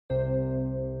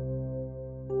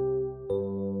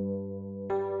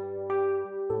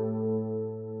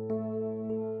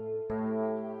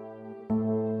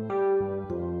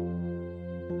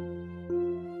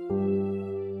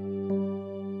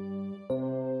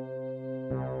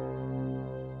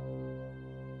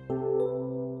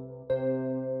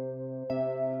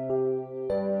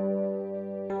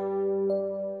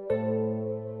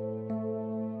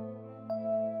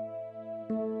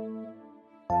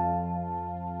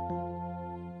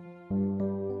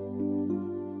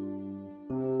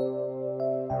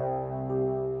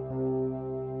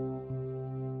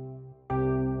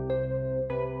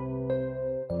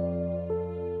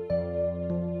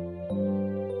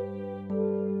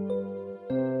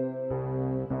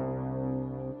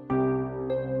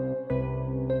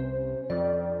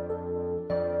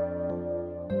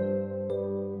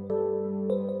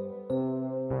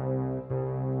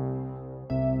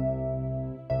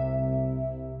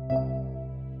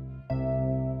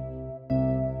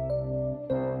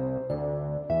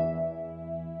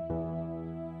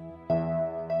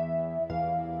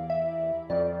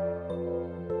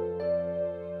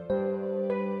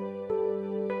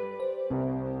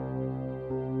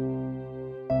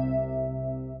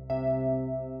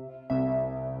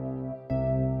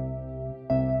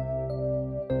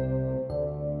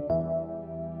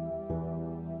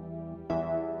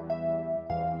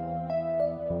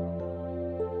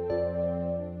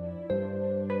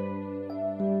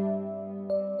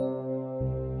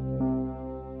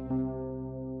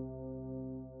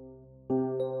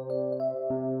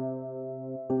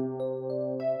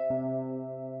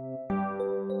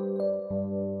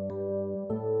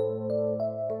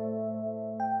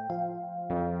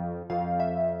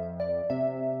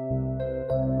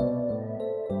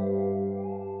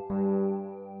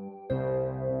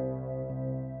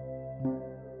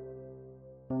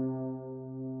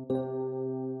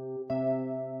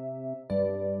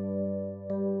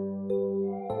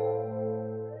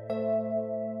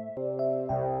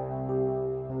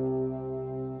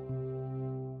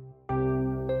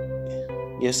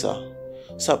Yes, sir.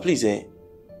 Sir, please,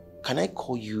 can I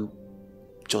call you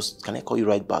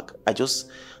right back? I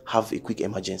just have a quick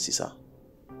emergency, sir.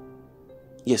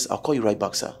 Yes, I'll call you right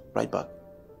back, sir. Right back.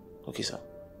 Okay, sir.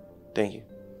 Thank you.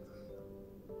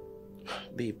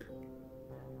 Babe,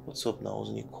 what's up now? I was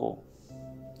on a call.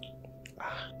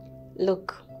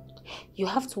 Look, you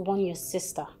have to warn your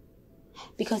sister.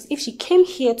 Because if she came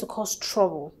here to cause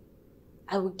trouble,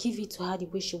 I will give it to her the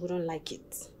way she wouldn't like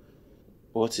it.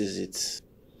 What is it?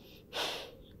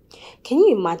 Can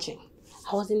you imagine?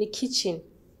 I was in the kitchen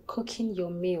cooking your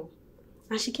meal.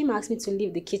 And she came and asked me to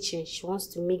leave the kitchen. She wants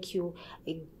to make you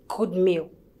a good meal.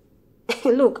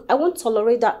 Look, I won't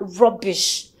tolerate that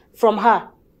rubbish from her.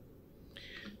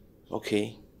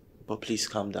 Okay, but please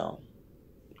calm down.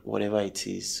 Whatever it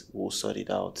is, we'll sort it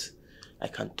out. I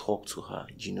can talk to her.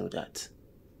 You know that.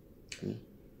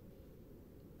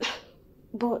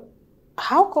 But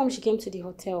how come she came to the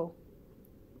hotel?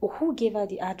 Who gave her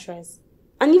the address?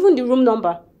 And even the room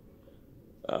number?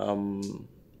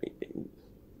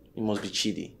 It must be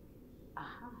Chidi.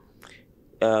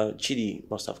 Chidi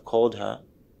must have called her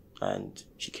and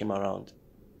she came around.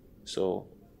 So,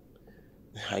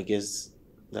 I guess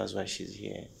that's why she's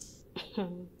here.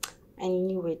 I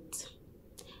knew it.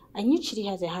 I knew Chidi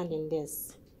has a hand in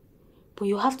this. But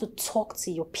you have to talk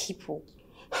to your people.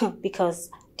 Because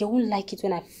they won't like it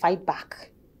when I fight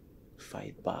back.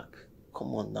 Fight back?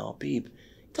 Come on now, babe.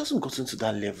 It hasn't gotten to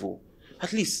that level.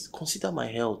 At least consider my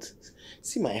health.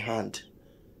 See my hand.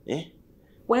 Eh?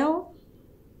 Well,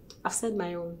 I've said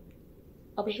my own.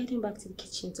 I'll be heading back to the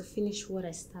kitchen to finish what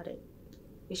I started.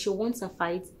 If she wants a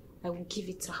fight, I will give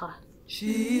it to her.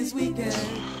 She's wicked,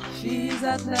 she's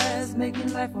at last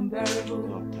making life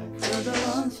unbearable. So the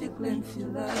one she claims she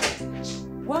loves.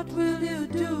 What will you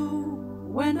do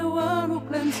when the one who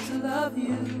claims to love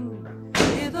you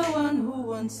is the one who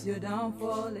wants your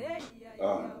downfall?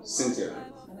 Cynthia,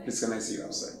 please can I see you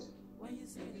outside?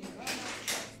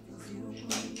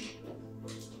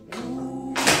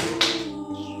 Ooh,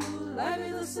 life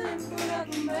is a simple that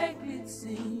will make it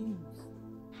seem.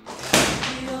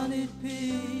 We all need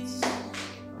peace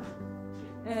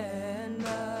and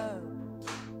love.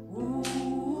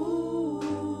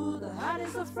 Ooh, the heart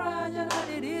is so fragile that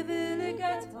it easily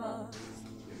gets hurt.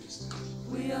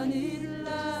 We all need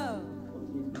love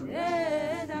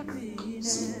and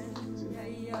happiness.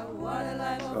 Yeah, what a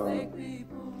life of fake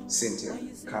people. Cynthia,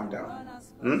 calm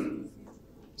down.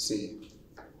 See,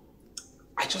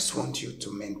 I just want you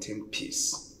to maintain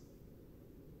peace.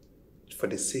 For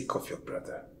the sake of your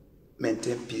brother.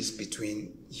 Maintain peace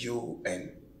between you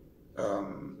and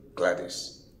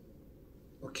Gladys.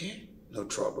 Okay? No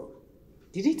trouble.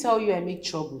 Did he tell you I make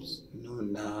troubles?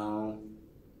 No.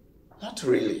 Not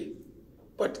really.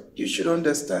 But you should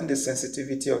understand the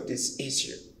sensitivity of this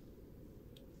issue.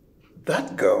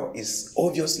 That girl is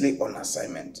obviously on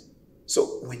assignment.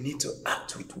 So we need to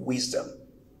act with wisdom.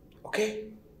 Okay?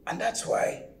 And that's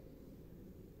why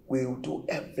we will do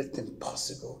everything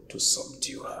possible to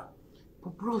subdue her.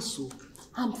 But bros,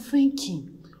 I'm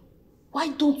thinking, why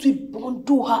don't we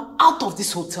bundle her out of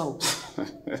this hotel?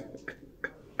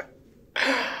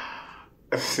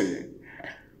 See,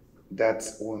 that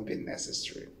won't be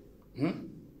necessary.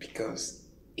 Because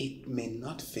it may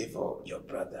not favor your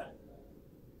brother.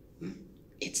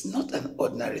 It's not an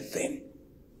ordinary thing.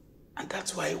 And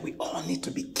that's why we all need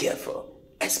to be careful,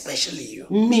 especially you.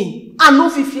 Me? I know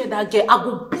if you fear that girl, I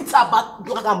go beat her back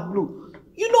black and blue.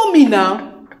 You know me now.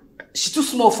 She's too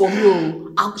small for me.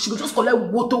 She could just collect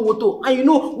woto. And you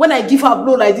know, when I give her a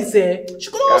blow like this,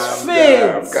 she could almost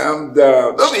faint. Calm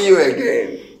down. Don't be you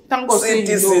again. Thank God saying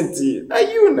you know. Cynthia. Are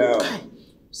you now?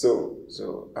 So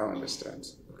I understand.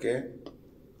 Okay?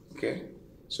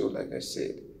 So like I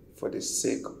said, for the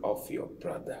sake of your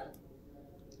brother,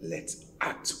 let's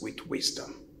act with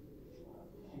wisdom.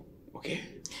 Okay?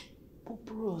 But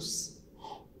bros,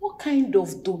 what kind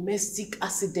of domestic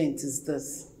accident is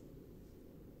this?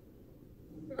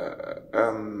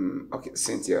 Okay,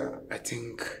 Cynthia, I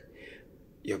think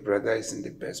your brother is in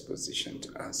the best position to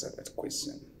answer that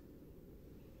question.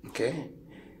 Okay?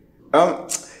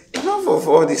 Enough of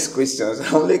all these questions.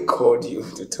 I only called you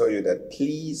to tell you that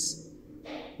please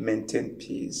maintain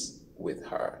peace with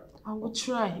her. I will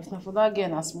try. If not for that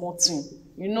girl, a small thing.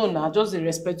 You know now, just they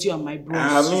respect you and my bros.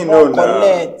 I mean, no,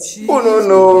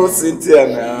 Cynthia,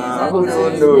 now.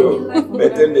 No.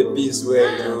 Maintain the peace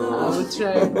well, I will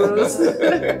try, bros.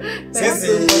 Thanks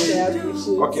so much, I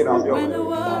appreciate it. Okay, now you're When the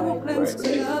one who claims to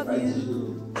love you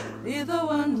is the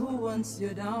one who wants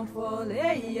your downfall.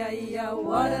 Yeah,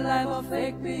 what a life of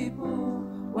fake people.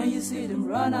 When you see them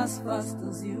run as fast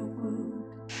as you could.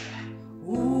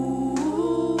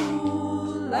 Ooh,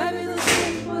 life is a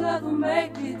that will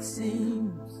make it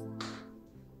seem.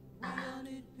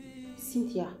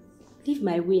 Cynthia, leave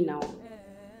my way now.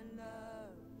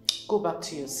 Go back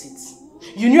to your seat.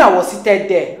 You knew I was seated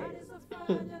there.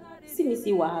 See me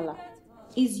see Wahala.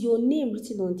 Is your name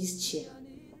written on this chair?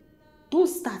 Don't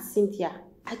start, Cynthia.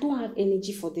 I don't have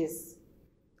energy for this.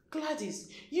 Gladys,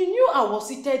 you knew I was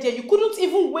seated there. You couldn't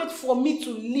even wait for me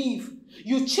to leave.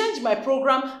 You changed my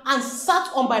program and sat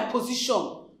on my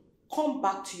position. Come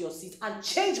back to your seat and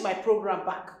change my program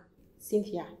back.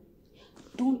 Cynthia,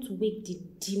 don't wake the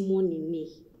demon in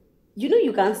me. You know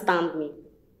you can't stand me.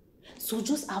 So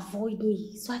just avoid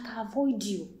me so I can avoid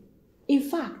you. In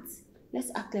fact,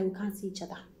 let's act like we can't see each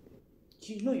other.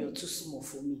 You know you're too small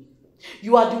for me.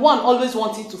 You are the one always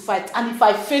wanting to fight, and if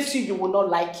I face you, you will not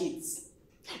like it.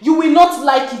 You will not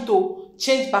like it, oh.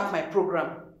 Change back my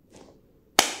program.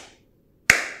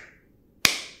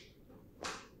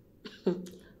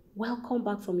 Welcome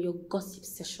back from your gossip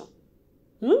session.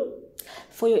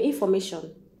 For your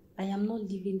information, I am not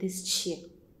leaving this chair.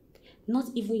 Not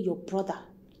even your brother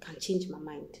can change my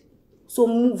mind. So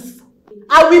move.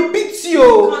 I will beat you.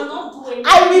 You cannot do anything.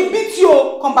 I will beat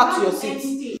you. Come back to your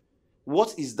seat.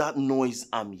 What is that noise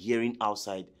I'm hearing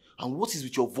outside? And what is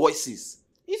with your voices?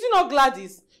 Is it not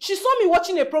Gladys? She saw me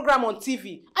watching a program on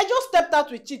TV. I just stepped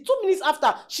out with Chidi. 2 minutes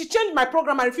after, she changed my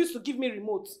program and refused to give me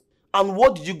remote. And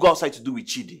what did you go outside to do with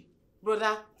Chidi?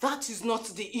 Brother, that is not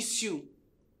the issue.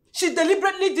 She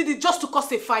deliberately did it just to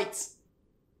cause a fight.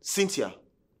 Cynthia,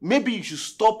 maybe you should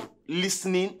stop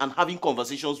listening and having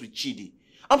conversations with Chidi.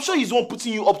 I'm sure he's the one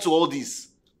putting you up to all this.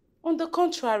 On the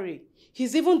contrary,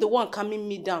 he's even the one calming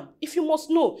me down. If you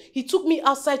must know, he took me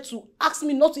outside to ask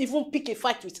me not to even pick a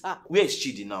fight with her. Where is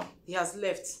Chidi now? He has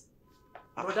left.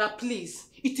 Brother, please.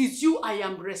 It is you I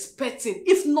am respecting.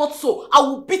 If not so, I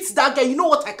will beat that girl. You know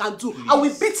what I can do? Please. I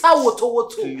will beat her woto.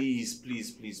 Please.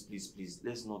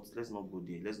 Let's not go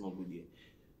there. Let's not go there.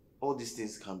 All these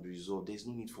things can be resolved. There's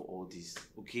no need for all this.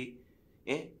 Okay?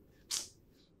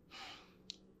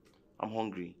 I'm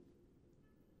hungry.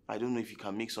 I don't know if you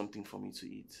can make something for me to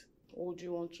eat. What do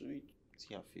you want to eat?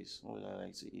 See your face. What would I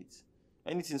like to eat?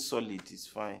 Anything solid is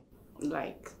fine.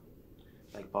 Like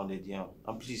Pounded yam.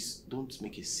 And please, don't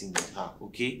make a scene with her,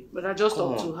 okay? But I just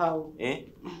Come talk on. to her.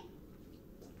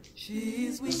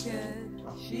 She's wicked,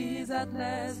 she's at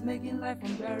last making life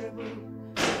unbearable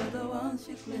for the ones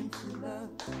she claims to love.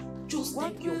 Just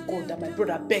thank your God that my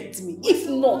brother begged me. If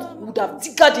not, we would have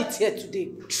tickered it here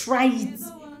today. Try it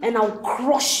and I'll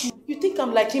crush you. You think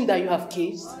I'm like him that you have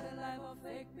caged?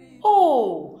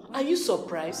 Oh, are you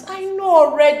surprised? I know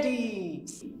already.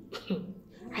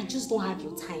 I just don't have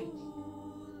your time.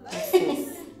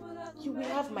 You will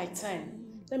have my time.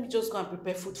 Let me just go and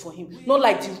prepare food for him. Not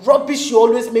like the rubbish you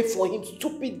always make for him.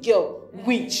 Stupid girl.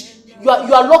 Witch. You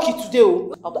are lucky today.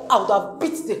 Oh. I would have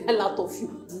beat the hell out of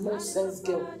you. Nonsense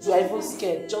girl. You are even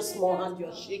scared. Just small hand you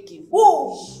are shaking.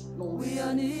 Whoa! No. We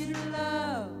all need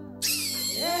love.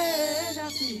 Yeah,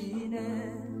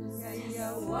 happiness.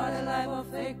 Yeah. What a life of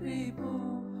fake people.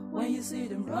 When you see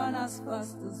them run as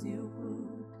fast as you could.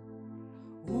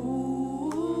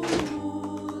 Ooh,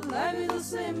 life is so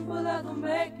simple that will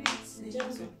make it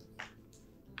simple.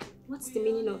 What's the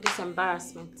meaning of this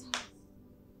embarrassment?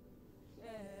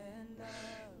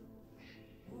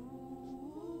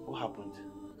 What happened?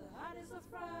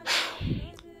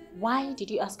 Why did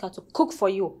you ask her to cook for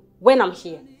you when I'm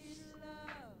here?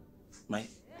 My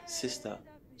sister,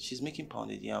 she's making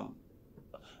pounded yam.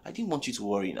 I didn't want you to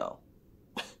worry now.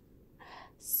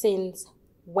 Since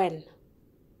when?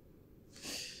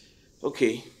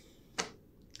 Okay.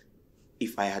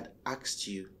 If I had asked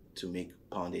you to make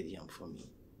pounded yam for me,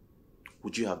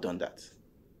 would you have done that?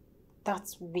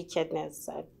 That's wickedness.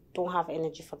 I don't have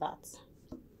energy for that.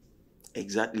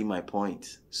 Exactly my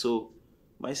point. So,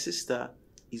 my sister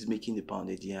is making the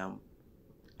pounded yam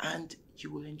and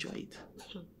you will enjoy it.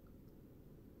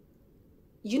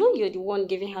 You know you're the one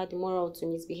giving her the moral to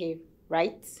misbehave,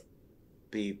 right?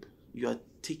 Babe, you are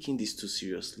taking this too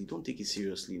seriously. Don't take it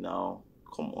seriously now.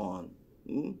 Come on.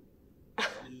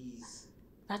 Please.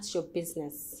 That's your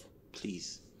business.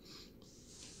 Please.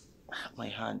 My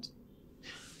hand.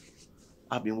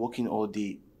 I've been working all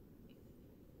day.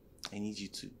 I need you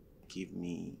to give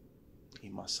me a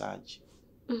massage.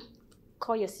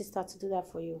 Call your sister to do that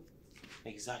for you.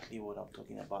 Exactly what I'm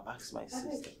talking about. Ask my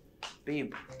sister.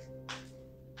 Babe,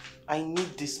 I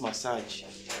need this massage.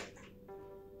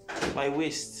 My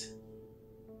waist.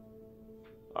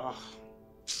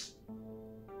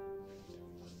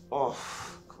 Oh.